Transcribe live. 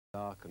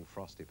dark and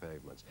frosty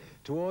pavements.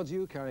 Towards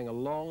you, carrying a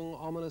long,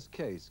 ominous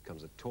case,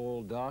 comes a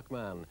tall, dark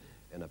man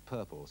in a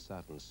purple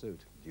satin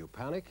suit. Do you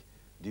panic?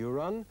 Do you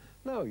run?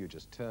 No, you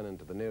just turn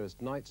into the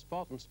nearest night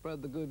spot and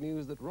spread the good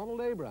news that Ronald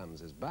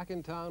Abrams is back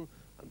in town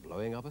and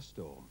blowing up a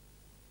storm.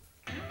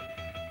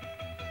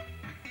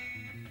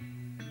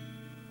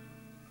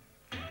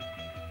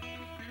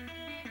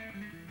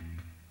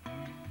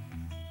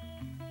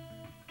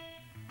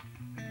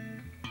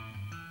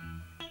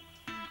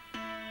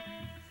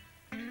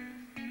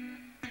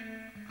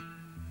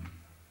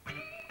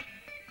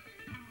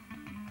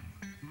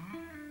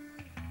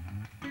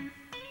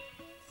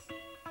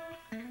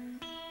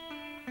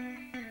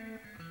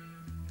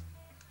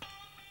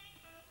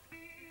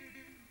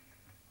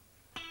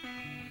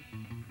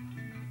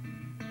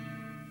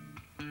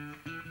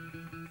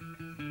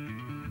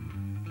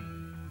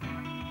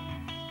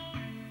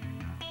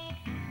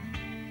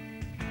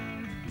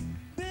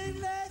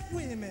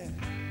 Women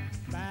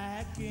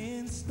back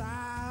in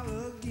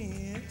style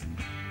again.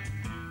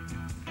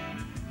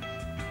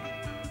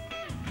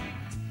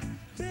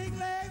 Big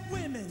leg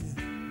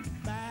women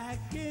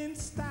back in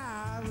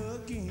style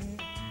again.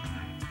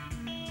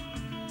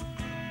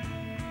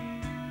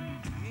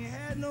 You ain't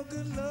had no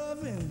good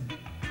loving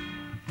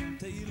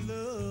till you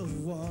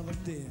love one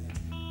of them.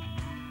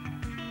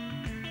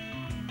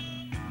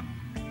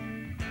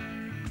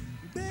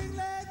 Big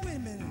leg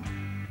women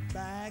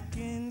back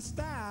in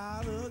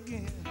style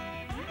again.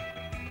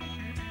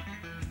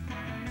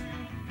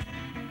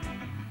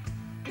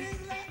 Big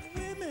leg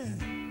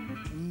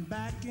women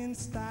back in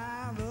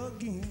style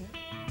again.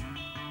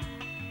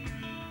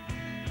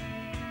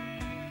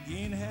 You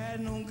ain't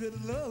had no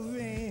good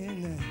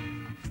loving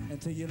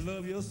until you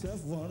love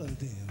yourself one of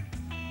them.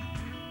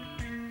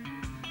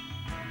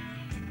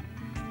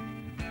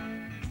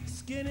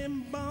 Skin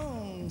and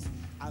bones,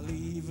 I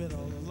leave it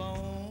all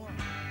alone.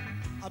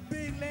 A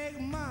big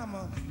leg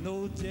mama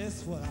know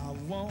just what I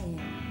want.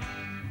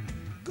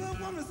 Good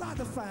woman's hard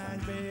to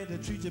find, baby, to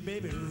treat your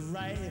baby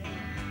right.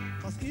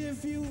 'Cause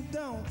if you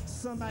don't,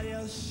 somebody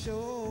else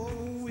sure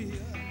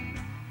will.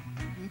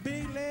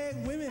 Big leg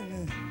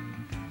women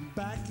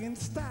back in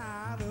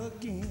style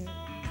again.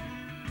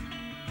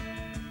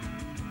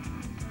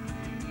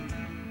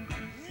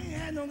 You ain't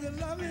had no good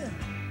loving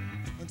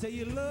until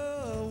you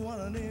love one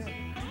of them.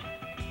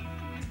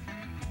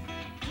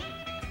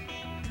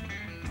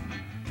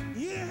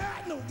 You ain't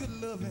had no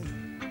good loving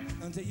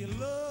until you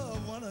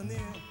love one of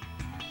them.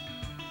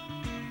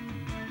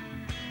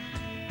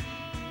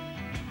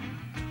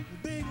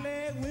 Big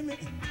leg women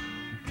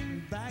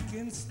back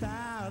in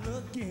style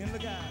again.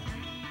 Look out.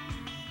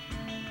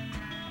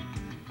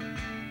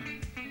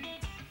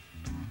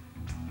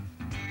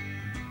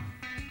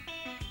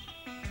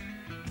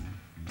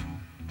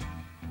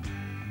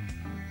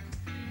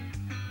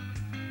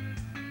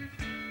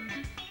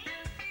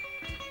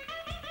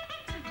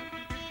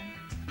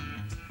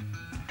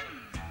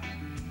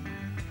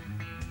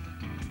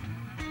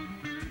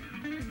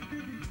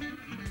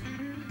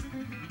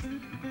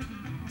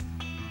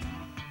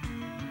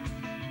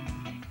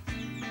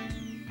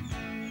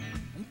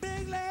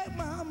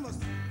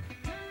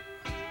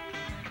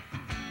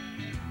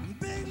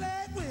 Big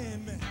leg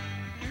women,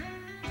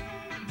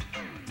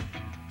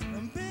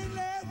 big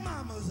leg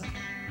mamas,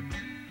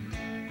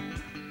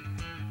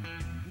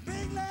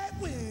 big leg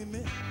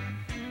women,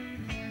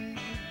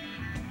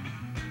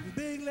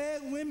 big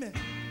leg women,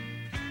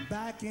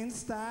 back in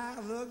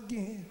style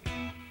again.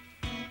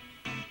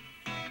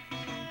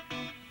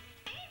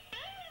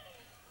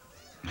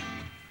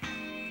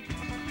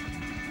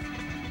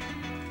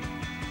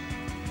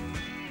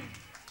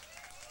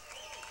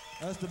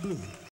 That's the blues.